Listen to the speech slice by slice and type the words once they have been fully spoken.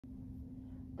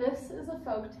This is a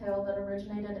folk tale that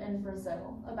originated in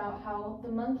Brazil about how the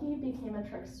monkey became a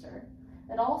trickster.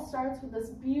 It all starts with this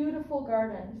beautiful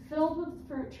garden filled with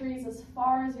fruit trees as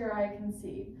far as your eye can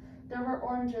see. There were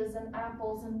oranges and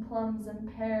apples and plums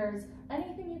and pears,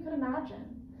 anything you could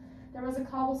imagine. There was a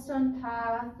cobblestone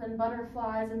path and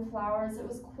butterflies and flowers. It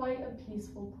was quite a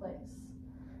peaceful place.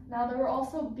 Now there were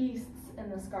also beasts in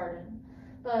this garden,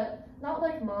 but not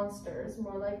like monsters,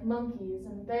 more like monkeys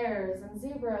and bears and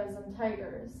zebras and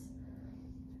tigers.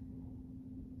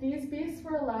 These beasts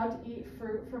were allowed to eat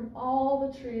fruit from all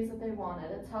the trees that they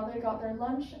wanted. It's how they got their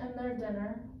lunch and their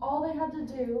dinner. All they had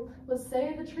to do was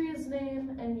say the tree's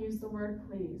name and use the word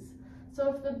please.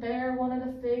 So if the bear wanted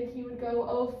a fig, he would go,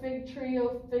 oh fig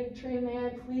tree, may I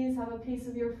please have a piece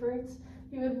of your fruit?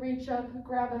 He would reach up,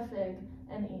 grab a fig,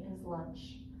 and eat his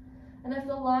lunch. And if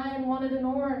the lion wanted an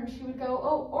orange, he would go,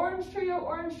 oh orange tree,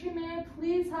 may I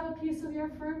please have a piece of your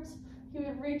fruit? He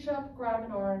would reach up, grab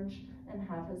an orange, and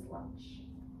have his lunch.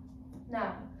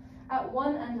 Now, at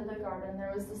one end of the garden,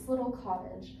 there was this little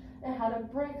cottage. It had a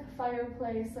brick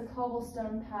fireplace, a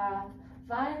cobblestone path,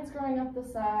 vines growing up the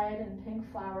side, and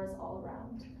pink flowers all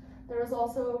around. There was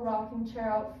also a rocking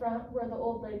chair out front where the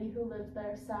old lady who lived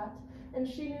there sat, and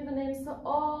she knew the names to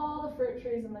all the fruit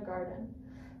trees in the garden.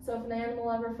 So if an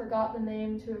animal ever forgot the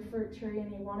name to a fruit tree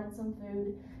and he wanted some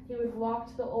food, he would walk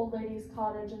to the old lady's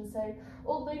cottage and say,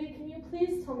 old lady, can you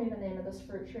please tell me the name of this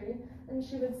fruit tree? And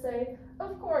she would say,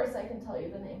 of course I can tell you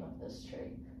the name of this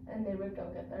tree. And they would go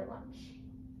get their lunch.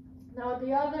 Now at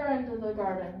the other end of the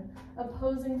garden,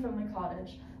 opposing from the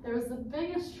cottage, there was the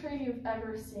biggest tree you've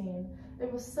ever seen.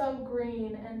 It was so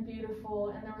green and beautiful,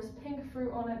 and there was pink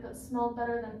fruit on it that smelled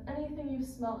better than anything you've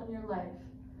smelled in your life.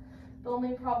 The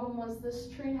only problem was this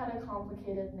tree had a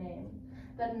complicated name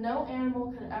that no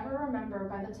animal could ever remember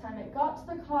by the time it got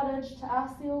to the cottage to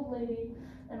ask the old lady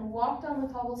and walk down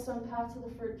the cobblestone path to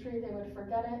the fruit tree. They would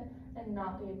forget it and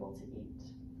not be able to eat.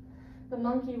 The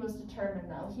monkey was determined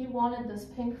though. He wanted this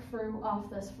pink fruit off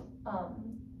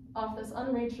this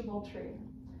unreachable tree.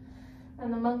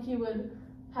 And the monkey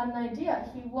had an idea.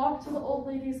 He walked to the old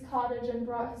lady's cottage and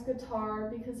brought his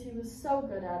guitar because he was so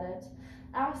good at it.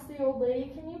 Asked the old lady,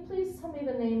 can you please tell me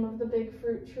the name of the big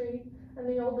fruit tree? And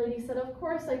the old lady said, of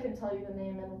course I can tell you the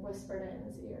name, and whispered it in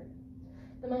his ear.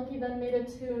 The monkey then made a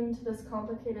tune to this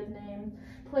complicated name,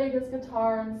 played his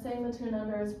guitar, and sang the tune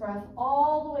under his breath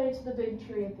all the way to the big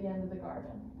tree at the end of the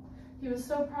garden. He was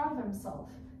so proud of himself.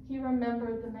 He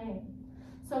remembered the name.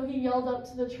 So he yelled up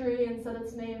to the tree and said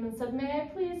its name and said, may I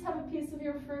please have a piece of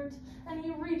your fruit? And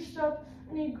he reached up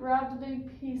and he grabbed a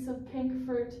big piece of pink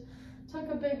fruit, took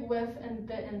a big whiff, and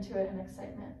bit into it in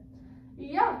excitement.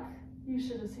 Yuck! You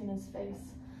should have seen his face.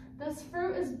 This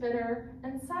fruit is bitter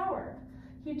and sour.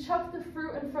 He chucked the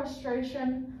fruit in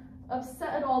frustration,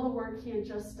 upset at all the work he had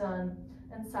just done,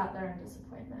 and sat there in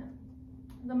disappointment.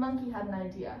 The monkey had an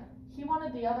idea. He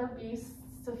wanted the other beasts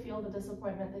to feel the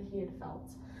disappointment that he had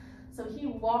felt. So he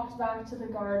walked back to the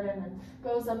garden and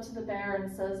goes up to the bear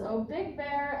and says, oh, big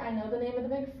bear, I know the name of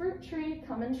the big fruit tree.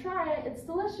 Come and try it. It's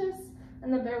delicious.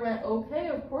 And the bear went, okay,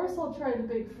 of course I'll try the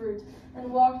big fruit,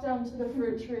 and walked down to the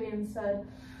fruit tree and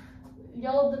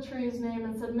yelled the tree's name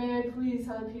and said, may I please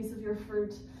have a piece of your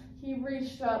fruit? He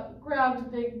reached up, grabbed a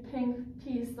big pink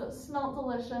piece that smelled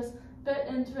delicious, bit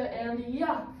into it, and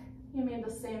yuck! He made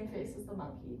the same face as the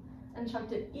monkey and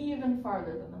chucked it even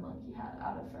farther than the monkey had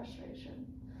out of frustration.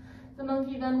 The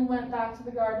monkey then went back to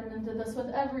the garden and did this with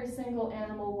every single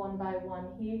animal one by one.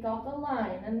 He got the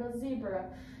lion and the zebra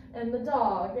and the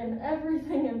dog and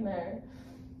everything in there.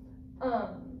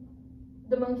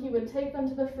 The monkey would take them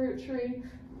to the fruit tree,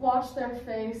 watch their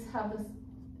face,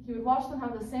 he would watch them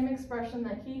have the same expression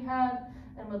that he had,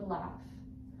 and would laugh.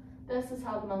 This is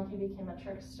how the monkey became a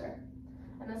trickster.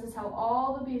 And this is how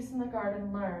all the beasts in the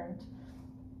garden learned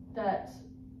that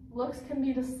looks can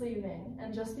be deceiving,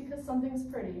 and just because something's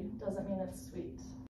pretty doesn't mean it's sweet.